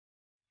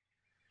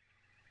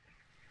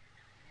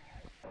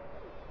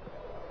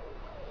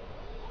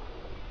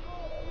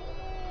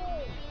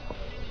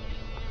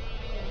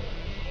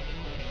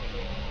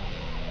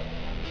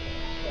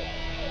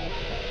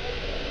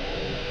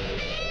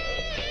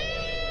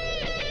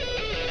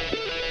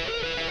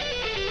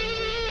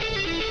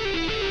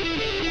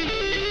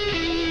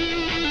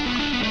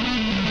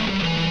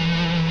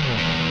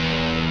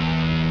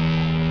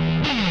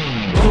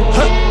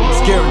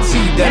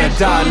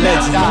die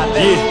legend.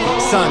 Yeah,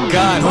 son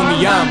God,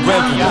 homie, I'm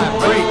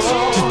reverend. Preach,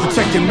 just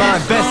protecting my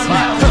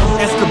investment.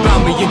 Ask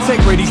about me,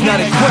 integrity's not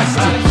a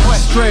question.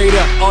 Straight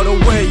up, all the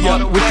way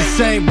up, with the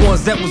same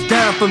ones that was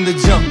down from the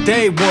jump.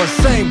 Day one,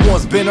 same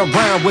ones, been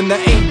around when there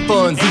ain't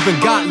funds. Even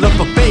got love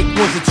for fake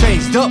ones that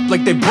changed up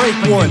like they break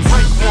ones.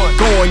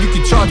 Go on, you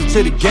can charge it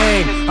to the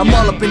game. I'm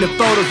all up in the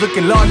photos,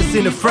 looking largest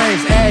in the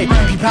frames. Ayy,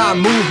 peep how I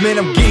move, man,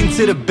 I'm getting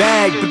to the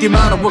bag. But the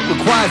amount of work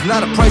requires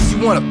not a price you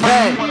wanna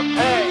pay.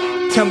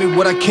 Tell me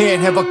what I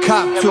can't have a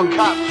cop to.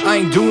 I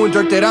ain't doing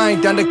dirt that I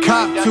ain't down to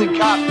cop to.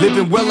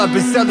 Living well, I've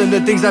been selling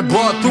the things I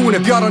brought through. And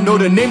if y'all don't know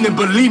the name, then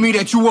believe me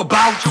that you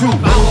about to.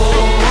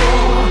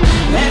 Oh,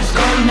 let's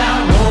go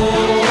now.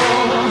 Oh,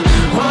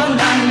 oh,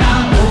 nah,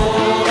 nah,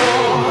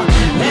 oh,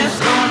 let's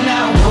go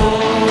now.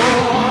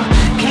 Oh,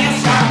 can't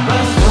stop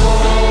us.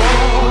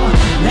 Oh,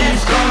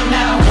 let's go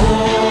now.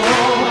 Oh,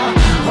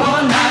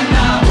 oh, nah,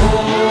 nah,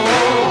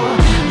 oh,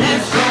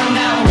 let's go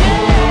now.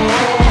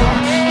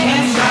 Oh,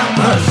 can't stop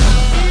us.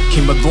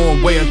 Came a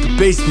long way out the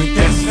basement,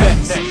 that's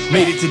facts.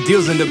 Made it to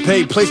deals and the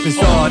paid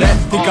placements, all that.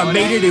 Think I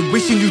made it and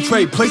wishing you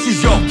trade places,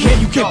 y'all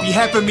can't. You can't be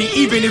half of me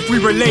even if we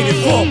related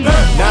for.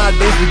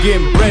 Nowadays we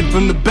getting bread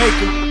from the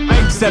baker.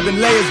 7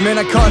 layers, man,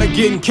 I caught it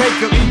getting cake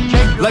up.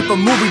 Like a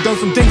movie, done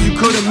some things you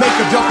couldn't make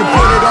up. Y'all can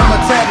put it on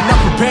my tab and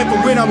I'm prepared for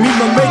when I meet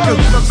my maker.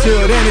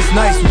 Till then it's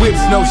nice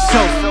whips, no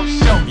show.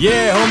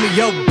 Yeah, homie,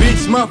 yo,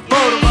 bitch, my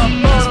photo.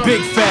 It's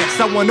big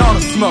facts, I want all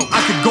the smoke. I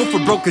could go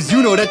for broke, cause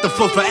you know that the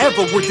flow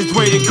forever worth its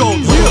weight in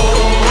gold. Oh,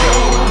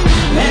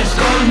 let's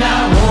go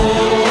now.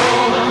 Oh,